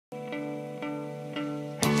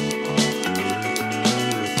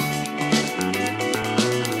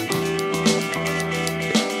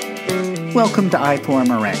Welcome to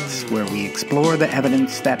I4MRX, where we explore the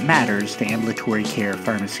evidence that matters to ambulatory care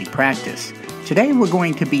pharmacy practice. Today we're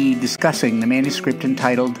going to be discussing the manuscript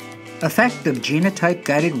entitled Effect of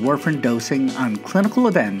Genotype-Guided Warfarin Dosing on Clinical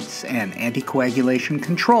Events and Anticoagulation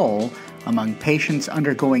Control Among Patients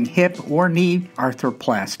Undergoing Hip or Knee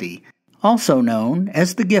Arthroplasty, also known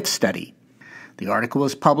as the GIFT study. The article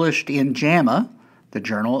was published in JAMA, the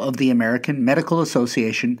Journal of the American Medical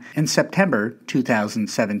Association, in September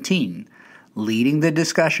 2017. Leading the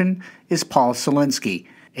discussion is Paul Solinsky,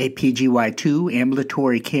 a PGY2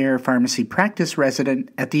 ambulatory care pharmacy practice resident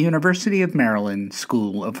at the University of Maryland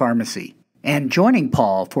School of Pharmacy. And joining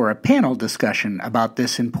Paul for a panel discussion about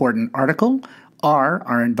this important article are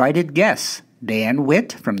our invited guests, Dan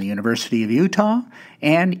Witt from the University of Utah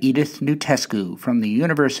and Edith Nutescu from the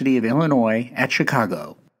University of Illinois at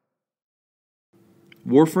Chicago.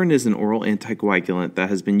 Warfarin is an oral anticoagulant that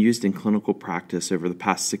has been used in clinical practice over the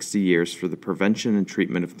past 60 years for the prevention and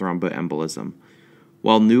treatment of thromboembolism.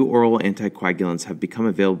 While new oral anticoagulants have become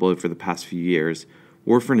available over the past few years,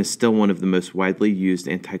 warfarin is still one of the most widely used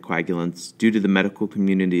anticoagulants due to the medical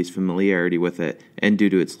community's familiarity with it and due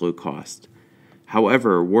to its low cost.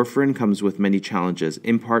 However, warfarin comes with many challenges,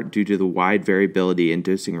 in part due to the wide variability in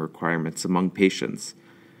dosing requirements among patients.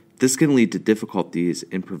 This can lead to difficulties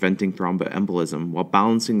in preventing thromboembolism while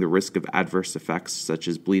balancing the risk of adverse effects such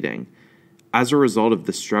as bleeding. As a result of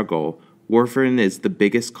this struggle, warfarin is the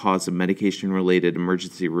biggest cause of medication-related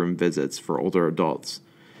emergency room visits for older adults.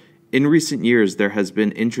 In recent years, there has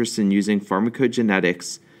been interest in using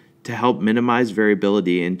pharmacogenetics to help minimize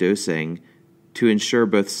variability in dosing to ensure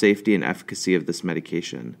both safety and efficacy of this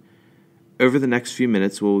medication. Over the next few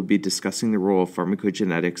minutes, we will be discussing the role of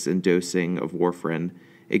pharmacogenetics in dosing of warfarin,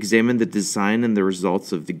 examine the design and the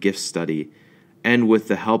results of the GIFT study, and with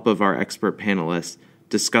the help of our expert panelists,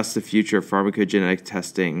 discuss the future of pharmacogenetic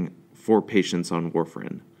testing for patients on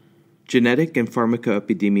warfarin. Genetic and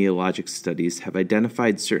pharmacoepidemiologic studies have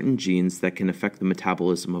identified certain genes that can affect the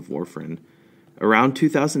metabolism of warfarin. Around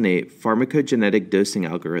 2008, pharmacogenetic dosing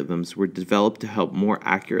algorithms were developed to help more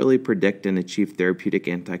accurately predict and achieve therapeutic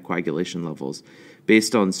anticoagulation levels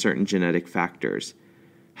based on certain genetic factors.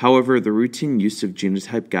 However, the routine use of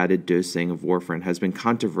genotype-guided dosing of warfarin has been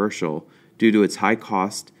controversial due to its high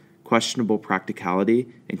cost, questionable practicality,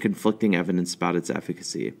 and conflicting evidence about its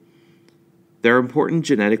efficacy. There are important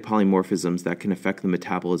genetic polymorphisms that can affect the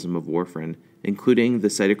metabolism of warfarin, including the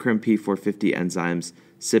cytochrome P450 enzymes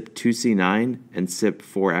CYP2C9 and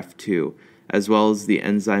CYP4F2, as well as the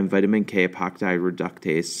enzyme vitamin K epoxide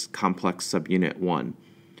reductase complex subunit 1.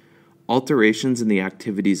 Alterations in the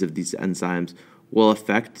activities of these enzymes will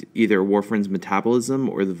affect either warfarin's metabolism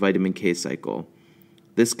or the vitamin K cycle.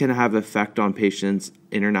 This can have effect on patients'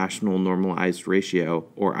 international normalized ratio,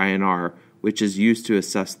 or INR, which is used to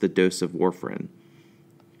assess the dose of warfarin.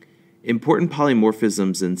 Important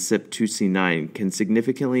polymorphisms in CYP2C9 can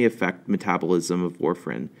significantly affect metabolism of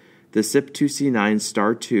warfarin. The CYP2C9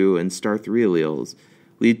 star2 and star3 alleles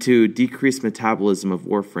lead to decreased metabolism of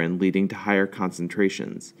warfarin, leading to higher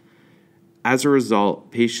concentrations. As a result,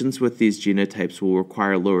 patients with these genotypes will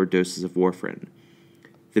require lower doses of warfarin.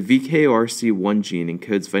 The VKRC1 gene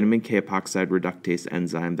encodes vitamin K epoxide reductase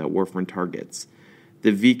enzyme that warfarin targets.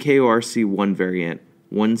 The VKRC1 variant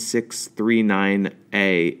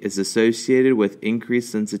 1639A is associated with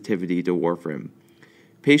increased sensitivity to warfarin.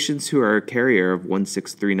 Patients who are a carrier of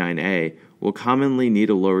 1639A will commonly need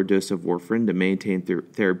a lower dose of warfarin to maintain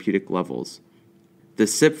therapeutic levels. The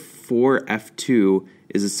CYP4F2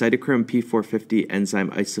 is a cytochrome P450 enzyme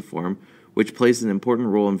isoform, which plays an important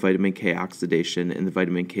role in vitamin K oxidation in the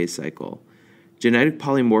vitamin K cycle. Genetic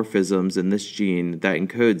polymorphisms in this gene that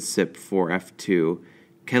encodes CYP4F2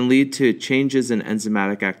 can lead to changes in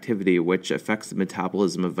enzymatic activity which affects the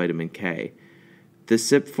metabolism of vitamin K. The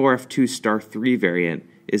CYP4F2 star3 variant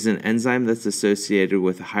is an enzyme that's associated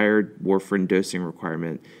with a higher warfarin dosing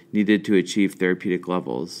requirement needed to achieve therapeutic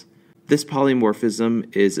levels. This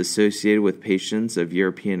polymorphism is associated with patients of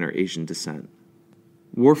European or Asian descent.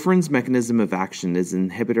 Warfarin's mechanism of action is an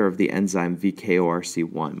inhibitor of the enzyme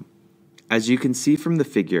VKORC1. As you can see from the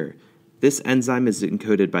figure, this enzyme is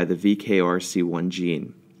encoded by the VKORC1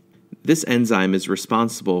 gene. This enzyme is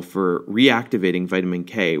responsible for reactivating vitamin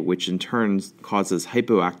K, which in turn causes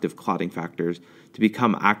hypoactive clotting factors to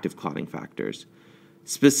become active clotting factors.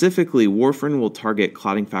 Specifically, warfarin will target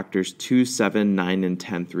clotting factors 2, 7, 9, and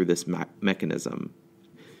 10 through this mechanism.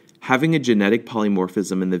 Having a genetic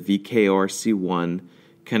polymorphism in the VKRC1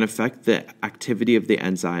 can affect the activity of the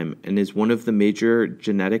enzyme and is one of the major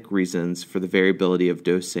genetic reasons for the variability of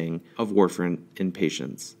dosing of warfarin in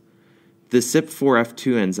patients. The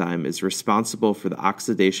CYP4F2 enzyme is responsible for the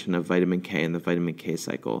oxidation of vitamin K in the vitamin K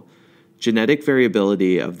cycle. Genetic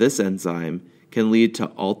variability of this enzyme can lead to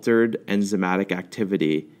altered enzymatic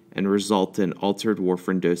activity and result in altered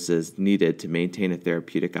warfarin doses needed to maintain a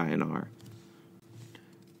therapeutic INR.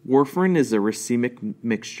 Warfarin is a racemic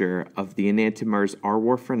mixture of the enantiomers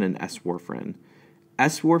R-warfarin and S-warfarin.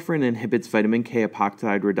 S-warfarin inhibits vitamin K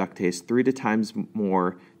epoxide reductase 3 times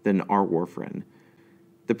more than R-warfarin.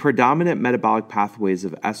 The predominant metabolic pathways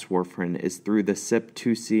of S-warfarin is through the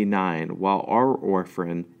CYP2C9, while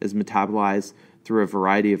R-warfarin is metabolized through a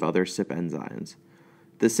variety of other CYP enzymes.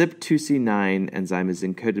 The CYP2C9 enzyme is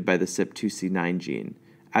encoded by the CYP2C9 gene.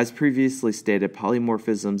 As previously stated,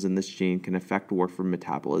 polymorphisms in this gene can affect warfarin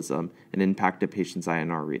metabolism and impact a patient's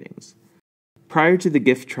INR readings. Prior to the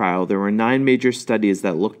GIFT trial, there were 9 major studies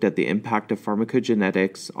that looked at the impact of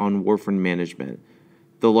pharmacogenetics on warfarin management.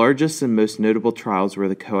 The largest and most notable trials were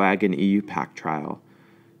the COAG and EU-PAC trial.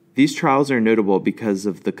 These trials are notable because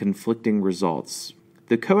of the conflicting results.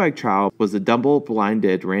 The COAG trial was a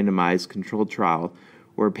double-blinded, randomized, controlled trial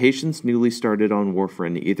where patients newly started on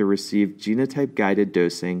warfarin either received genotype-guided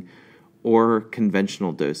dosing or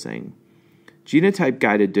conventional dosing.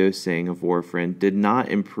 Genotype-guided dosing of warfarin did not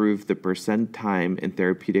improve the percent time in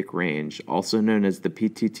therapeutic range, also known as the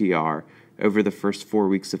PTTR, over the first 4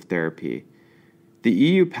 weeks of therapy. The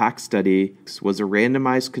EU-PAC study was a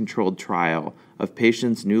randomized controlled trial of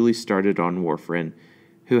patients newly started on warfarin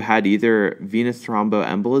who had either venous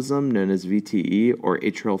thromboembolism, known as VTE, or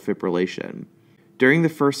atrial fibrillation. During the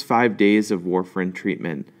first 5 days of warfarin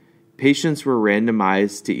treatment, patients were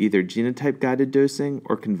randomized to either genotype-guided dosing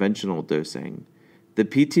or conventional dosing. The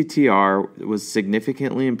PTTR was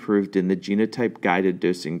significantly improved in the genotype-guided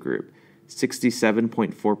dosing group,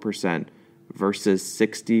 67.4% versus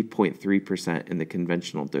 60.3% in the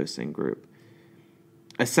conventional dosing group.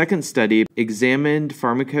 A second study examined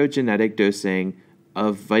pharmacogenetic dosing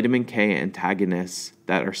of vitamin K antagonists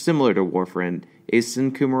that are similar to warfarin,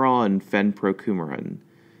 acylcumarol and fenprocumarin.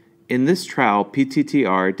 In this trial,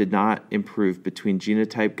 PTTR did not improve between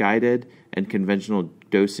genotype-guided and conventional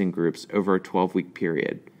dosing groups over a 12-week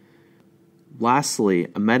period. Lastly,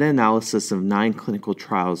 a meta-analysis of 9 clinical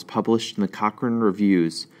trials published in the Cochrane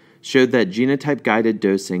Reviews showed that genotype-guided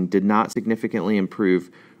dosing did not significantly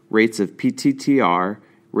improve rates of PTTR,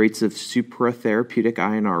 rates of supratherapeutic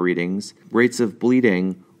INR readings, rates of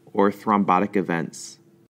bleeding, or thrombotic events.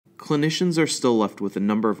 Clinicians are still left with a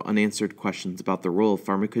number of unanswered questions about the role of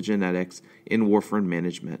pharmacogenetics in warfarin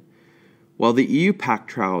management. While the EU-PAC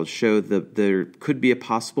trials show that there could be a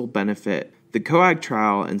possible benefit, the COAG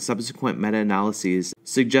trial and subsequent meta-analyses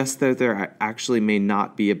suggest that there actually may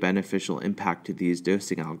not be a beneficial impact to these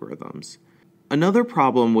dosing algorithms. Another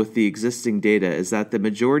problem with the existing data is that the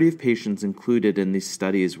majority of patients included in these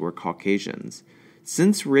studies were Caucasians.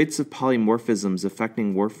 Since rates of polymorphisms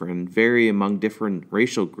affecting warfarin vary among different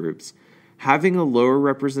racial groups, having a lower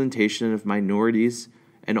representation of minorities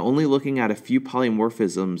and only looking at a few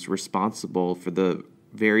polymorphisms responsible for the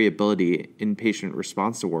variability in patient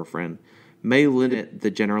response to warfarin may limit the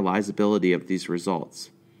generalizability of these results.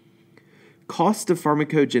 Cost of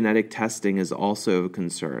pharmacogenetic testing is also a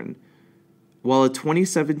concern. While a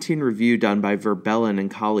 2017 review done by Verbellen and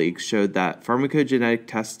colleagues showed that pharmacogenetic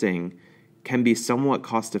testing can be somewhat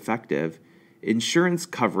cost-effective, insurance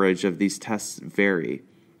coverage of these tests vary.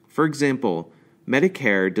 For example,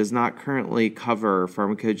 Medicare does not currently cover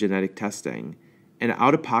pharmacogenetic testing, and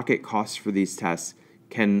out-of-pocket costs for these tests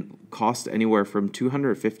can cost anywhere from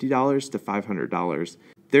 $250 to $500.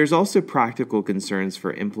 There's also practical concerns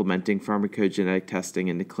for implementing pharmacogenetic testing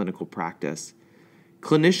into clinical practice.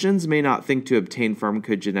 Clinicians may not think to obtain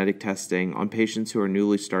pharmacogenetic testing on patients who are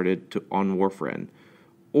newly started on warfarin,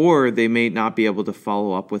 or they may not be able to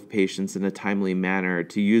follow up with patients in a timely manner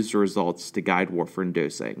to use the results to guide warfarin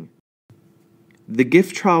dosing. The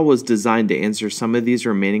GIFT trial was designed to answer some of these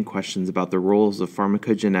remaining questions about the roles of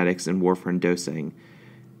pharmacogenetics in warfarin dosing.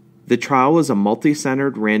 The trial was a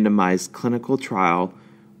multi-centered randomized clinical trial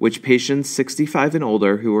which patients 65 and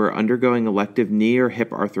older who were undergoing elective knee or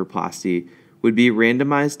hip arthroplasty would be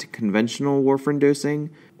randomized to conventional warfarin dosing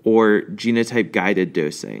or genotype-guided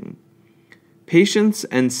dosing. Patients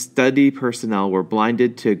and study personnel were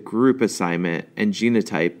blinded to group assignment and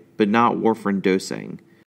genotype, but not warfarin dosing.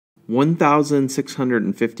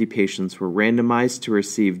 1,650 patients were randomized to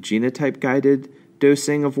receive genotype-guided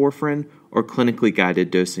dosing of warfarin or clinically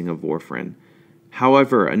guided dosing of warfarin.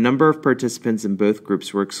 However, a number of participants in both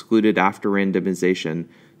groups were excluded after randomization,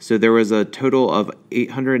 so there was a total of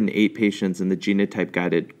 808 patients in the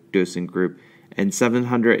genotype-guided dosing group and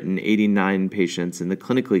 789 patients in the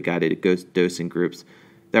clinically guided dosing groups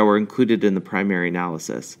that were included in the primary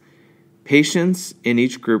analysis. Patients in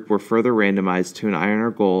each group were further randomized to an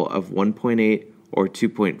INR goal of 1.8 or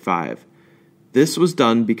 2.5. This was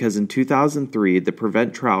done because in 2003, the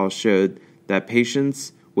PREVENT trial showed that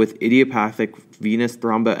patients with idiopathic venous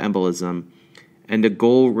thromboembolism and a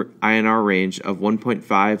goal INR range of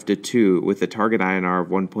 1.5 to 2 with a target INR of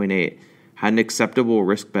 1.8 had an acceptable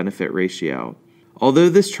risk-benefit ratio. Although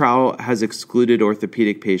this trial has excluded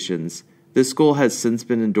orthopedic patients, this goal has since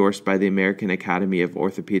been endorsed by the American Academy of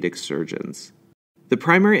Orthopedic Surgeons. The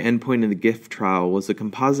primary endpoint in the GIFT trial was a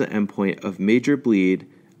composite endpoint of major bleed,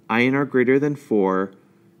 INR greater than 4,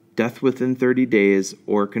 death within 30 days,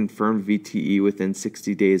 or confirmed VTE within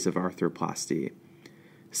 60 days of arthroplasty.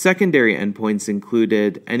 Secondary endpoints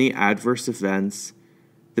included any adverse events,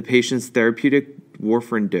 the patient's therapeutic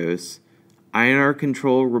warfarin dose, INR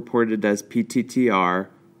control reported as PTTR,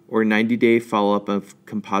 or 90-day follow-up of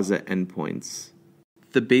composite endpoints.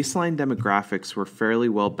 The baseline demographics were fairly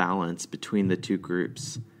well balanced between the two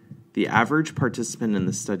groups. The average participant in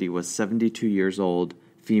the study was 72 years old,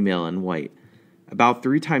 female, and white. About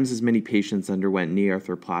 3 times as many patients underwent knee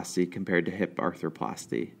arthroplasty compared to hip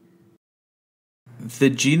arthroplasty.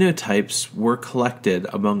 The genotypes were collected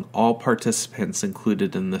among all participants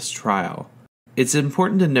included in this trial. It's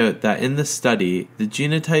important to note that in the study, the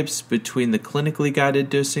genotypes between the clinically guided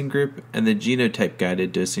dosing group and the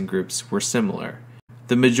genotype-guided dosing groups were similar.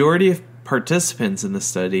 The majority of participants in the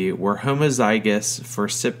study were homozygous for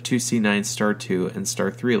CYP2C9 star2 and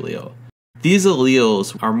star3 allele. These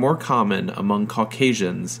alleles are more common among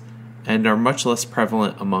Caucasians and are much less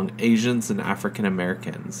prevalent among Asians and African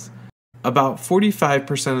Americans. About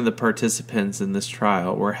 45% of the participants in this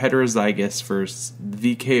trial were heterozygous for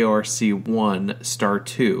VKRC1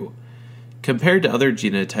 star2. Compared to other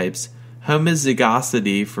genotypes,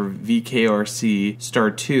 homozygosity for VKRC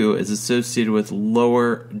star2 is associated with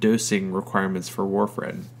lower dosing requirements for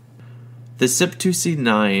warfarin. The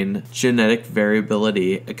CYP2C9 genetic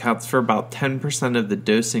variability accounts for about 10% of the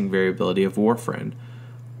dosing variability of warfarin,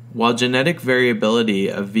 while genetic variability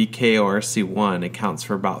of VKRC1 accounts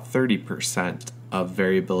for about 30% of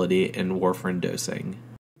variability in warfarin dosing.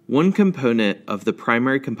 One component of the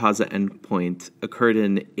primary composite endpoint occurred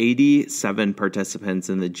in 87 participants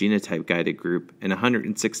in the genotype-guided group and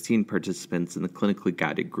 116 participants in the clinically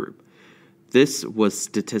guided group. This was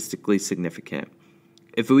statistically significant.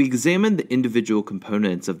 If we examine the individual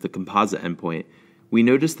components of the composite endpoint, we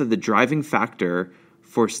notice that the driving factor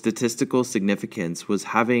for statistical significance was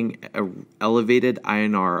having an elevated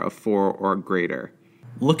INR of 4 or greater.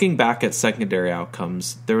 Looking back at secondary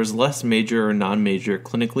outcomes, there was less major or non-major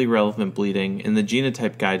clinically relevant bleeding in the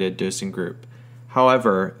genotype-guided dosing group.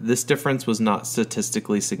 However, this difference was not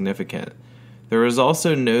statistically significant. There was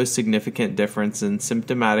also no significant difference in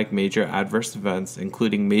symptomatic major adverse events,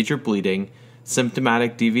 including major bleeding,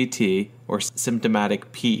 symptomatic DVT, or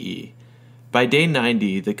symptomatic PE. By day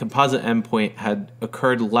 90, the composite endpoint had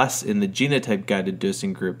occurred less in the genotype-guided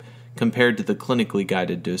dosing group compared to the clinically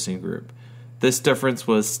guided dosing group. This difference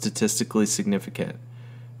was statistically significant.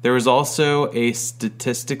 There was also a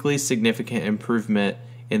statistically significant improvement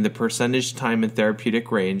in the percentage time in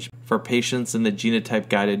therapeutic range for patients in the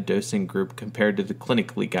genotype-guided dosing group compared to the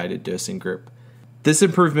clinically guided dosing group. This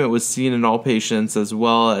improvement was seen in all patients as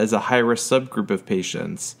well as a high-risk subgroup of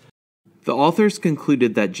patients. The authors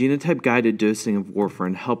concluded that genotype-guided dosing of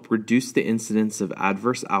warfarin helped reduce the incidence of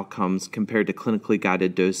adverse outcomes compared to clinically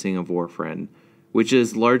guided dosing of warfarin, which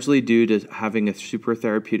is largely due to having a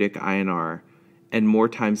supratherapeutic INR and more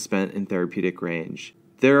time spent in therapeutic range.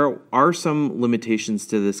 There are some limitations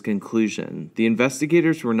to this conclusion. The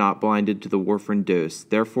investigators were not blinded to the warfarin dose,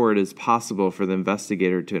 therefore it is possible for the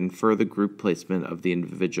investigator to infer the group placement of the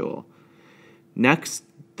individual. Next,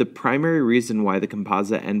 the primary reason why the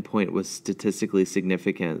composite endpoint was statistically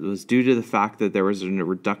significant was due to the fact that there was a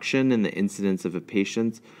reduction in the incidence of a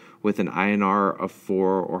patient with an INR of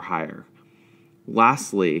 4 or higher.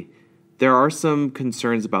 Lastly, there are some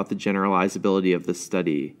concerns about the generalizability of the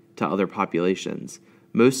study to other populations.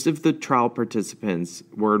 Most of the trial participants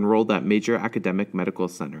were enrolled at major academic medical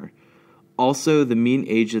center. Also, the mean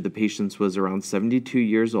age of the patients was around 72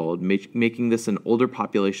 years old, making this an older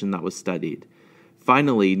population that was studied.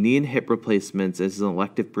 Finally, knee and hip replacements is an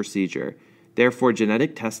elective procedure. Therefore,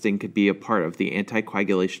 genetic testing could be a part of the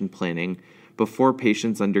anticoagulation planning before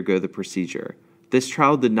patients undergo the procedure. This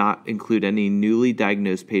trial did not include any newly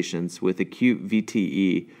diagnosed patients with acute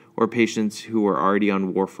VTE or patients who were already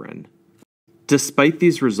on warfarin. Despite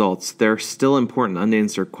these results, there are still important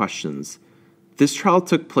unanswered questions. This trial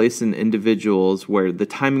took place in individuals where the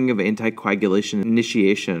timing of anticoagulation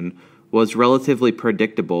initiation was relatively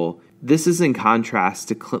predictable This is in contrast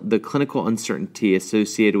to the clinical uncertainty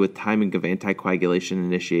associated with timing of anticoagulation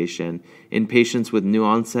initiation in patients with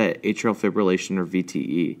new-onset atrial fibrillation or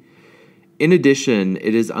VTE. In addition,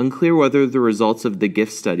 it is unclear whether the results of the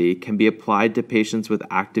GIFT study can be applied to patients with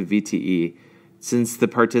active VTE, since the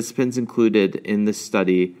participants included in this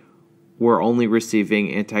study were only receiving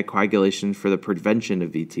anticoagulation for the prevention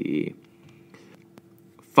of VTE.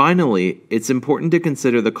 Finally, it's important to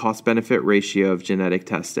consider the cost-benefit ratio of genetic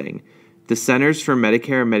testing. The Centers for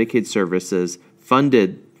Medicare and Medicaid Services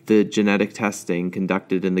funded the genetic testing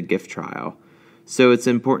conducted in the GIFT trial, so it's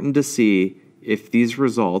important to see if these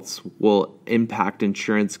results will impact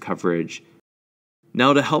insurance coverage.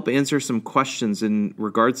 Now, to help answer some questions in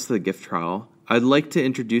regards to the GIFT trial, I'd like to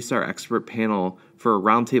introduce our expert panel for a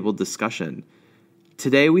roundtable discussion.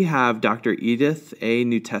 Today we have Dr. Edith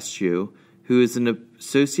Nutescu, who is an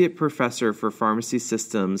associate professor for pharmacy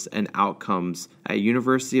systems and outcomes at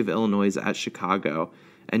University of Illinois at Chicago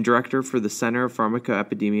and director for the Center of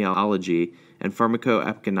Pharmacoepidemiology and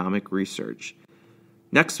Pharmacoeconomic Research.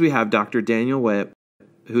 Next, we have Dr. Daniel Witt,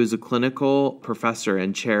 who is a clinical professor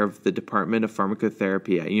and chair of the Department of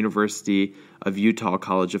Pharmacotherapy at University of Utah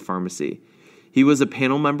College of Pharmacy. He was a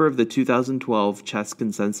panel member of the 2012 CHEST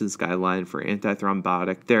Consensus Guideline for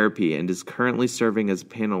Antithrombotic Therapy and is currently serving as a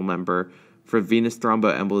panel member for venous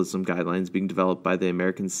thromboembolism guidelines being developed by the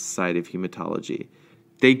American Society of Hematology.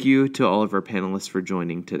 Thank you to all of our panelists for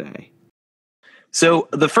joining today. So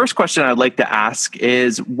the first question I'd like to ask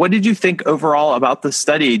is, what did you think overall about the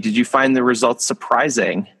study? Did you find the results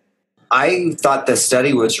surprising? I thought the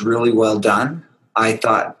study was really well done. I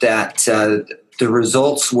thought that the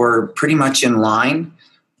results were pretty much in line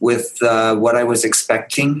with what I was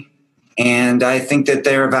expecting. And I think that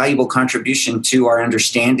they're a valuable contribution to our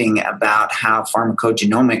understanding about how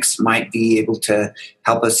pharmacogenomics might be able to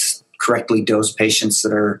help us correctly dose patients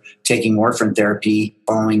that are taking warfarin therapy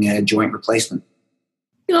following a joint replacement.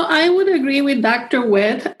 I would agree with Dr.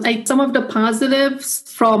 Witt. Some of the positives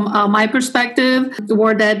from my perspective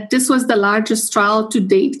were that this was the largest trial to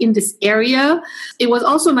date in this area. It was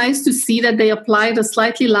also nice to see that they applied a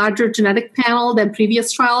slightly larger genetic panel than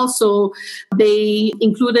previous trials. So they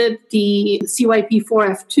included the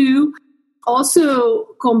CYP4F2. Also,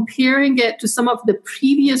 comparing it to some of the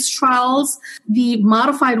previous trials, the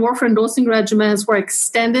modified warfarin dosing regimens were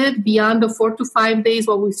extended beyond the 4 to 5 days,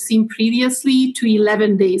 what we've seen previously, to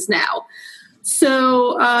 11 days now.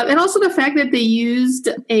 So, and also the fact that they used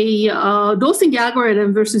a dosing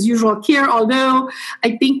algorithm versus usual care, although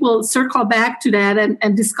I think we'll circle back to that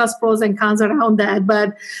and discuss pros and cons around that.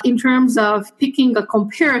 But in terms of picking a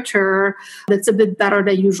comparator that's a bit better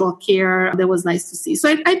than usual care, that was nice to see.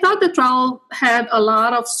 So I thought the trial had a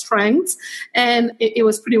lot of strengths and it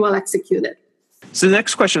was pretty well executed. So the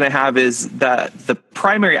next question I have is that the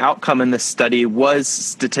primary outcome in this study was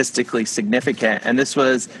statistically significant, and this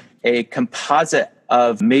was a composite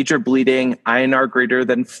of major bleeding, INR greater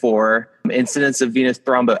than 4, incidence of venous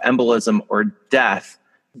thromboembolism or death.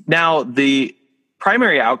 Now, the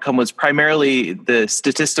primary outcome was primarily the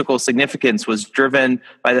statistical significance was driven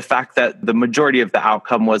by the fact that the majority of the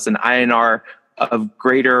outcome was an INR of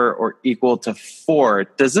greater or equal to 4.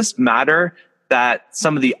 Does this matter that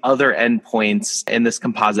some of the other endpoints in this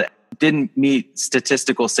composite didn't meet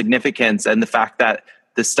statistical significance, and the fact that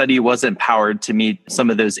the study wasn't powered to meet some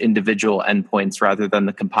of those individual endpoints rather than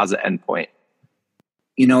the composite endpoint?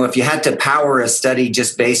 If you had to power a study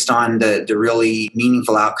just based on the really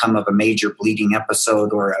meaningful outcome of a major bleeding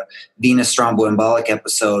episode or a venous thromboembolic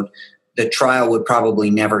episode, the trial would probably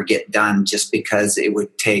never get done just because it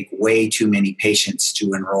would take way too many patients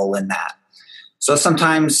to enroll in that. So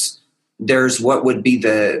sometimes there's what would be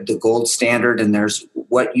the gold standard and there's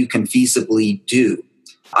what you can feasibly do.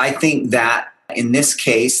 I think that in this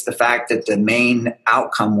case, the fact that the main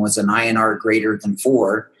outcome was an INR greater than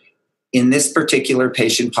 4, in this particular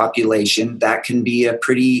patient population, that can be a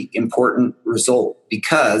pretty important result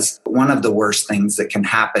because one of the worst things that can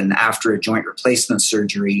happen after a joint replacement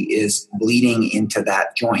surgery is bleeding into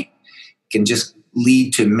that joint. It can just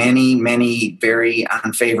lead to many, many very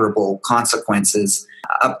unfavorable consequences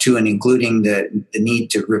up to and including the need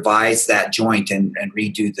to revise that joint and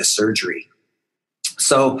redo the surgery.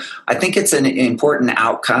 So I think it's an important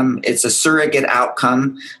outcome. It's a surrogate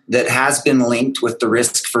outcome that has been linked with the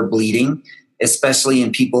risk for bleeding, especially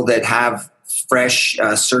in people that have fresh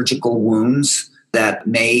surgical wounds that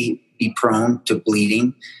may be prone to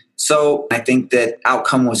bleeding. So I think that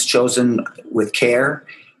outcome was chosen with care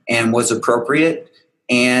and was appropriate.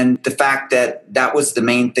 And the fact that that was the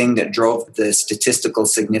main thing that drove the statistical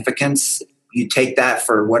significance, you take that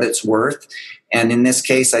for what it's worth. And in this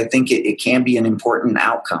case, I think it can be an important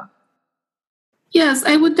outcome. Yes,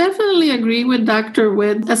 I would definitely agree with Dr.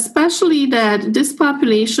 Witt, especially that this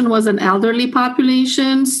population was an elderly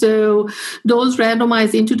population. So those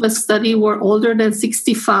randomized into the study were older than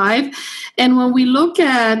 65. And when we look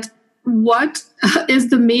at what is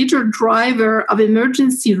the major driver of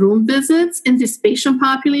emergency room visits in this patient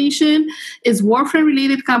population is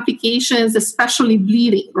warfarin-related complications, especially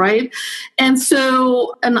bleeding, right? And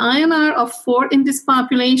so an INR of 4 in this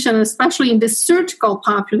population, especially in this surgical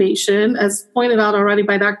population, as pointed out already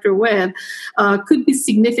by Dr. Witt, could be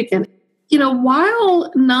significant.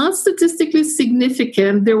 While not statistically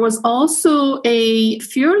significant, there was also a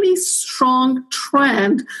fairly strong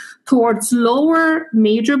trend towards lower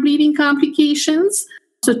major bleeding complications.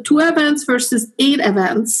 So 2 events versus 8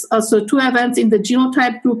 events. So 2 events in the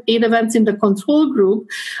genotype group, 8 events in the control group.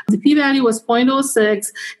 The p-value was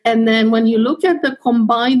 0.06. And then when you look at the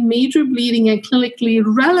combined major bleeding and clinically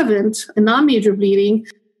relevant and non-major bleeding,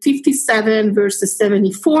 57 versus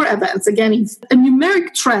 74 events. Again, it's a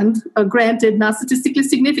numeric trend, granted, not statistically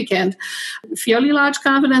significant. Fairly large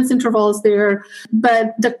confidence intervals there.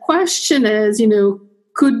 But the question is,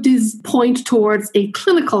 could this point towards a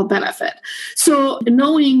clinical benefit? So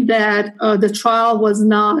knowing that the trial was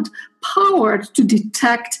not powered to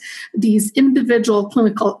detect these individual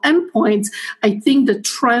clinical endpoints, I think the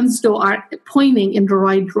trends, though, are pointing in the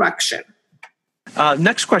right direction.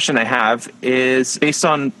 Next question I have is based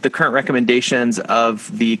on the current recommendations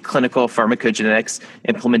of the Clinical Pharmacogenetics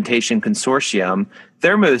Implementation Consortium.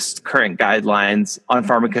 Their most current guidelines on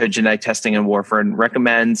pharmacogenetic testing in warfarin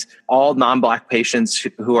recommends all non-Black patients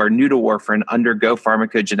who are new to warfarin undergo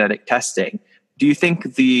pharmacogenetic testing. Do you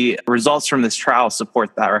think the results from this trial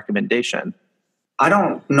support that recommendation? I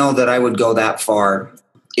don't know that I would go that far.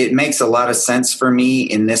 It makes a lot of sense for me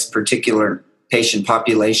in this particular patient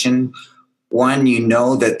population. One,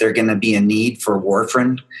 that they're going to be a need for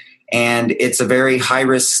warfarin, and it's a very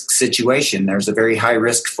high-risk situation. There's a very high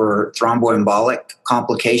risk for thromboembolic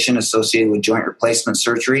complication associated with joint replacement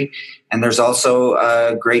surgery, and there's also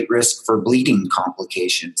a great risk for bleeding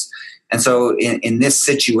complications. And so in this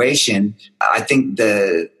situation, I think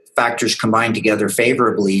the factors combine together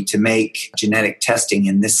favorably to make genetic testing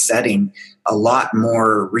in this setting a lot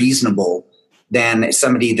more reasonable than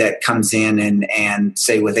somebody that comes in and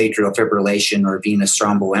say with atrial fibrillation or venous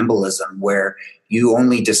thromboembolism, where you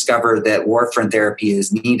only discover that warfarin therapy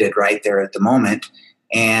is needed right there at the moment.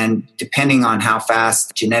 And depending on how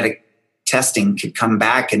fast genetic testing could come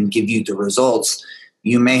back and give you the results,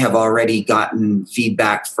 you may have already gotten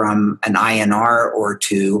feedback from an INR or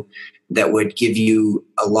 2 that would give you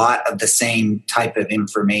a lot of the same type of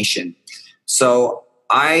information. So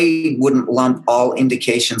I wouldn't lump all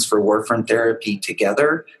indications for warfarin therapy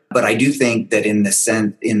together, but I do think that in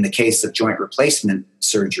the case of joint replacement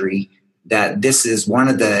surgery, that this is one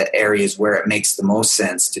of the areas where it makes the most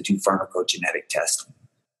sense to do pharmacogenetic testing.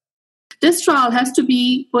 This trial has to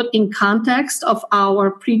be put in context of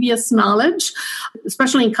our previous knowledge,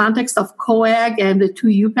 especially in context of COAG and the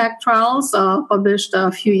 2 UPAC trials published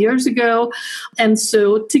a few years ago. And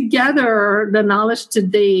so together, the knowledge to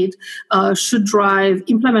date should drive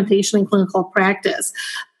implementation in clinical practice.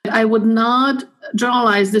 I would not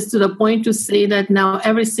generalize this to the point to say that now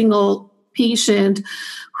every single patient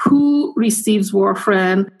who receives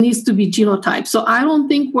warfarin needs to be genotyped. So I don't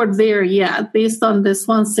think we're there yet based on this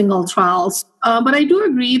one single trial. But I do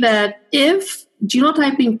agree that if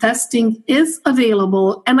genotyping testing is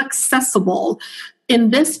available and accessible in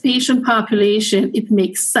this patient population, it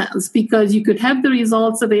makes sense because you could have the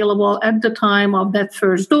results available at the time of that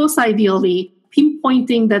first dose, ideally,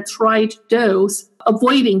 pinpointing that right dose,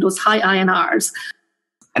 avoiding those high INRs.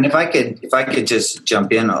 And if I could just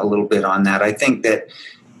jump in a little bit on that, I think that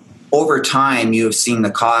over time, you have seen the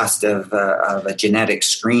cost of a genetic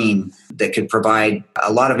screen that could provide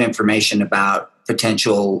a lot of information about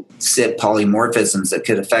potential CYP polymorphisms that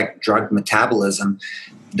could affect drug metabolism.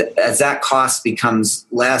 As that cost becomes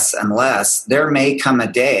less and less, there may come a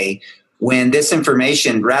day when this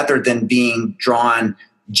information, rather than being drawn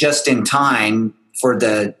just in time for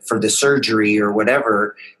the surgery or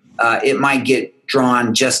whatever, it might get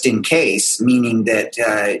drawn just in case, meaning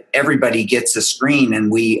that everybody gets a screen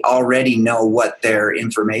and we already know what their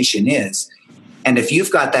information is. And if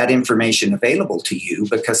you've got that information available to you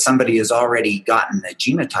because somebody has already gotten the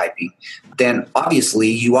genotyping, then obviously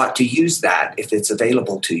you ought to use that if it's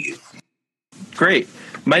available to you. Great.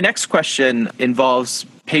 My next question involves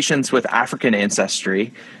patients with African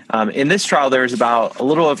ancestry. In this trial, there's about a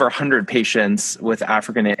little over 100 patients with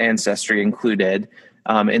African ancestry included.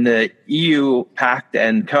 In the EU PACT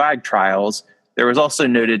and COAG trials, there was also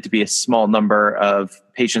noted to be a small number of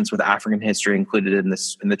patients with African history included in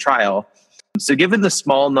the trial. So given the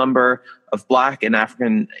small number of Black and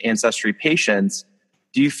African ancestry patients,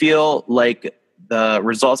 do you feel like the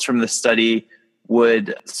results from this study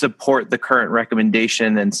would support the current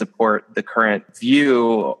recommendation and support the current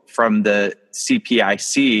view from the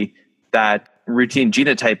CPIC that routine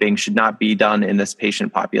genotyping should not be done in this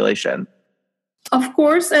patient population? Of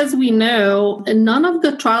course, as we know, none of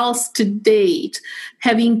the trials to date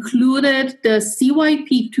have included the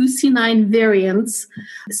CYP2C9 variants,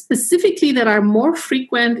 specifically that are more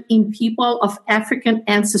frequent in people of African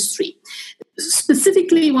ancestry.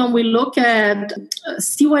 Specifically, when we look at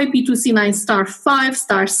CYP2C9 star 5,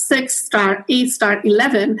 star 6, star 8, star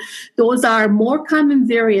 11, those are more common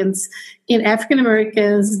variants in African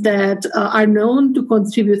Americans that are known to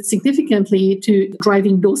contribute significantly to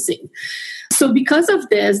driving dosing. So because of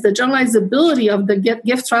this, the generalizability of the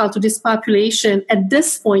GIFT trial to this population at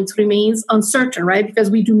this point remains uncertain, right?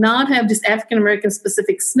 Because we do not have this African-American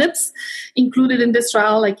specific SNPs included in this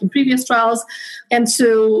trial like in previous trials. And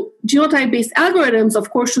so genotype-based algorithms,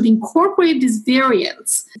 of course, should incorporate these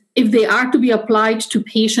variants if they are to be applied to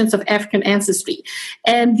patients of African ancestry.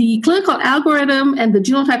 And the clinical algorithm and the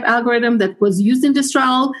genotype algorithm that was used in this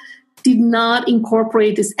trial did not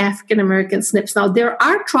incorporate this African-American SNPs. Now, there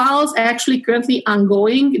are trials actually currently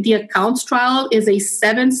ongoing. The ACCOUNTS trial is a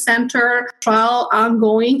 7-center trial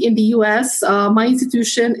ongoing in the U.S. My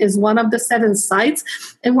institution is one of the 7 sites,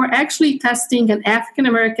 and we're actually testing an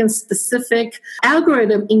African-American specific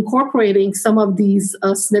algorithm incorporating some of these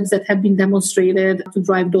SNPs that have been demonstrated to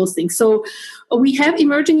drive dosing. So we have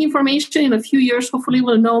emerging information. In a few years, hopefully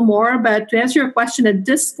we'll know more. But to answer your question, at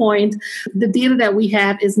this point, the data that we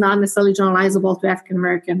have is not necessarily generalizable to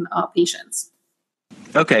African-American patients.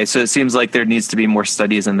 Okay, so it seems like there needs to be more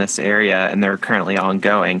studies in this area, and they're currently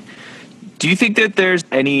ongoing. Do you think that there's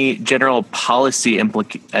any general policy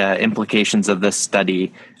implications of this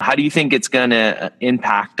study? How do you think it's going to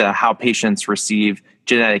impact how patients receive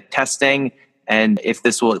genetic testing, and if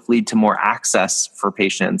this will lead to more access for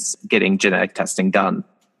patients getting genetic testing done?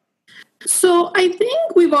 So I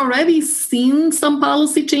think we've already seen some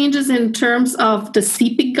policy changes in terms of the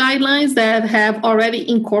CPIC guidelines that have already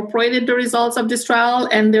incorporated the results of this trial,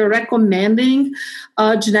 and they're recommending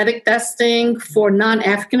genetic testing for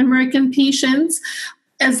non-African American patients.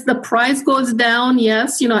 As the price goes down,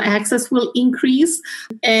 yes, access will increase,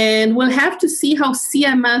 and we'll have to see how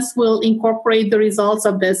CMS will incorporate the results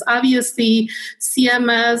of this. Obviously,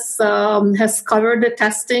 CMS has covered the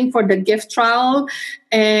testing for the GIFT trial,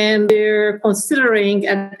 and they're considering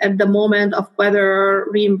at the moment of whether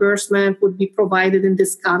reimbursement would be provided in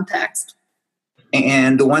this context.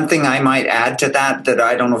 And the one thing I might add to that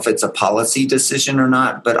I don't know if it's a policy decision or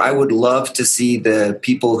not, but I would love to see the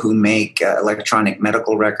people who make electronic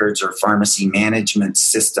medical records or pharmacy management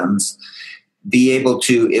systems be able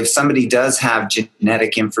to, if somebody does have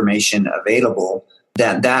genetic information available,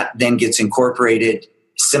 that then gets incorporated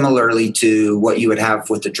similarly to what you would have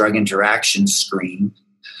with the drug interaction screen.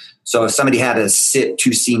 So if somebody had a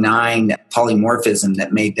CYP2C9 polymorphism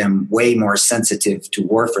that made them way more sensitive to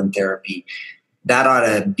warfarin therapy, that ought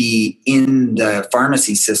to be in the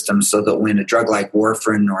pharmacy system so that when a drug like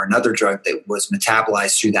warfarin or another drug that was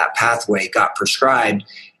metabolized through that pathway got prescribed,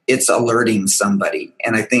 it's alerting somebody.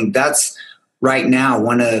 And I think that's right now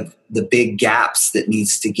one of the big gaps that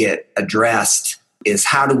needs to get addressed is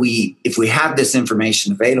how do we, if we have this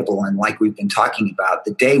information available, and like we've been talking about,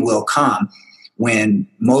 the day will come when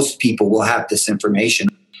most people will have this information.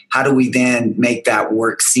 How do we then make that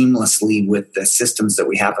work seamlessly with the systems that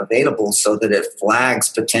we have available so that it flags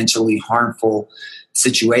potentially harmful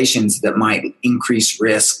situations that might increase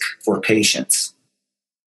risk for patients?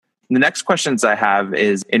 The next questions I have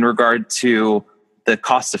is in regard to the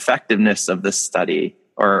cost effectiveness of this study,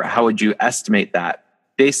 or how would you estimate that?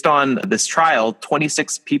 Based on this trial,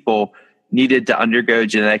 26 people needed to undergo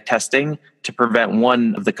genetic testing to prevent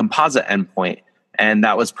one of the composite endpoint, and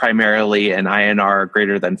that was primarily an INR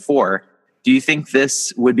greater than 4. Do you think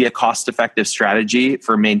this would be a cost-effective strategy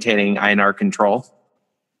for maintaining INR control?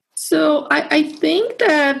 So I think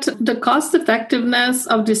that the cost effectiveness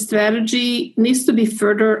of this strategy needs to be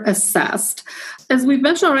further assessed. As we've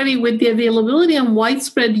mentioned already, with the availability and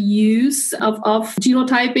widespread use of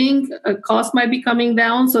genotyping, cost might be coming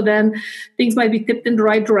down, so then things might be tipped in the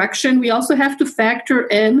right direction. We also have to factor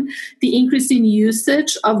in the increase in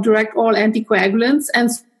usage of direct oral anticoagulants.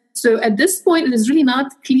 And so at this point, it is really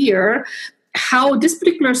not clear how this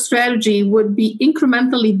particular strategy would be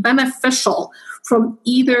incrementally beneficial from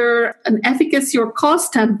either an efficacy or cost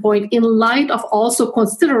standpoint in light of also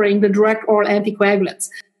considering the direct oral anticoagulants.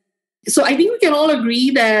 So I think we can all agree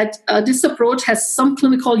that this approach has some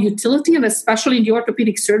clinical utility, and especially in the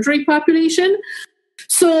orthopedic surgery population.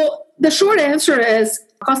 So the short answer is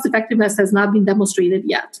cost effectiveness has not been demonstrated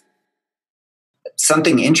yet.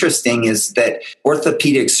 Something interesting is that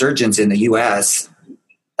orthopedic surgeons in the U.S.,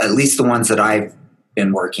 at least the ones that I've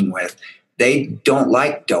been working with, they don't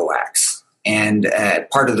like DOACs. And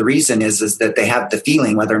part of the reason is that they have the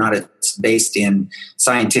feeling, whether or not it's based in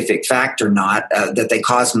scientific fact or not, that they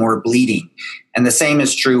cause more bleeding. And the same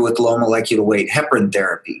is true with low molecular weight heparin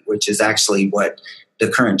therapy, which is actually what the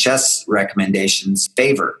current CHEST recommendations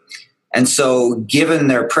favor. And so given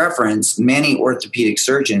their preference, many orthopedic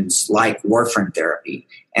surgeons like warfarin therapy.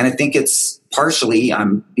 And I think it's partially,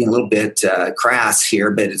 I'm being a little bit crass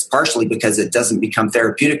here, but it's partially because it doesn't become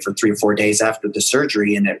therapeutic for 3 or 4 days after the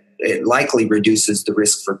surgery, and it likely reduces the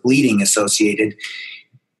risk for bleeding associated.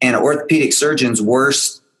 And orthopedic surgeons'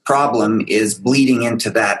 worst problem is bleeding into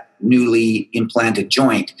that newly implanted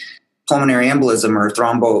joint. Pulmonary embolism or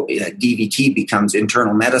thrombo DVT becomes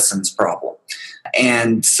internal medicine's problem.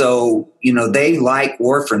 And so, they like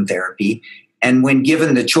warfarin therapy. And when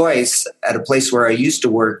given the choice at a place where I used to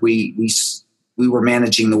work, we were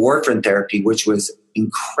managing the warfarin therapy, which was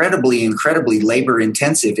incredibly labor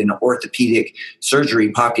intensive in an orthopedic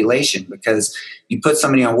surgery population, because you put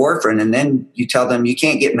somebody on warfarin and then you tell them you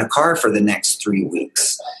can't get in a car for the next 3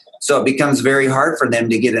 weeks. So it becomes very hard for them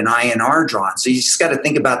to get an INR drawn. So you just got to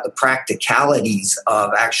think about the practicalities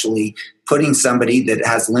of actually putting somebody that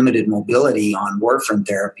has limited mobility on warfarin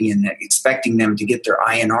therapy and expecting them to get their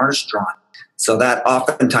INRs drawn. So that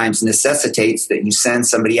oftentimes necessitates that you send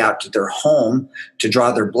somebody out to their home to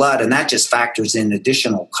draw their blood, and that just factors in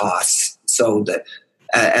additional costs. So that,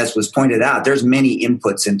 as was pointed out, there's many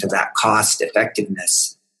inputs into that cost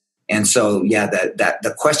effectiveness. And so,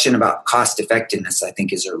 the question about cost effectiveness, I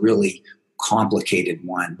think, is a really complicated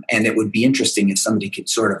one. And it would be interesting if somebody could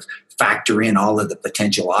sort of factor in all of the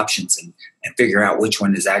potential options and figure out which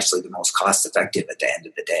one is actually the most cost effective at the end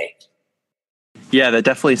of the day. Yeah, that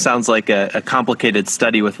definitely sounds like a complicated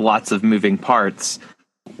study with lots of moving parts.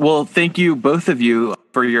 Well, thank you, both of you,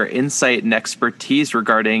 for your insight and expertise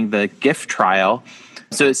regarding the GIFT trial.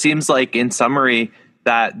 So it seems like, in summary,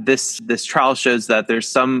 that this trial shows that there's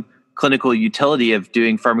some clinical utility of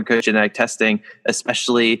doing pharmacogenetic testing,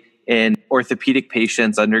 especially in orthopedic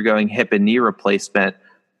patients undergoing hip and knee replacement.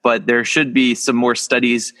 But there should be some more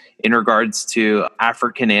studies in regards to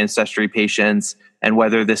African ancestry patients and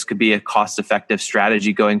whether this could be a cost-effective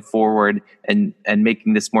strategy going forward and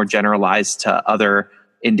making this more generalized to other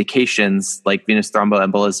indications like venous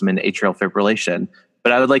thromboembolism and atrial fibrillation.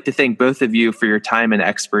 But I would like to thank both of you for your time and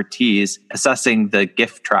expertise assessing the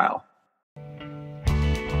GIFT trial.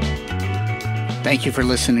 Thank you for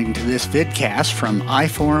listening to this vidcast from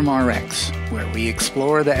iForumRx, where we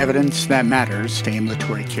explore the evidence that matters to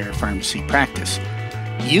ambulatory care pharmacy practice.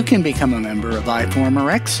 You can become a member of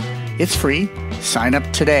iForumRx. It's free. Sign up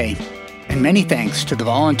today. And many thanks to the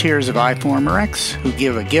volunteers of iForumRx who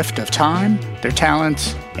give a gift of time, their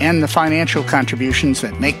talents, and the financial contributions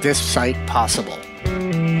that make this site possible.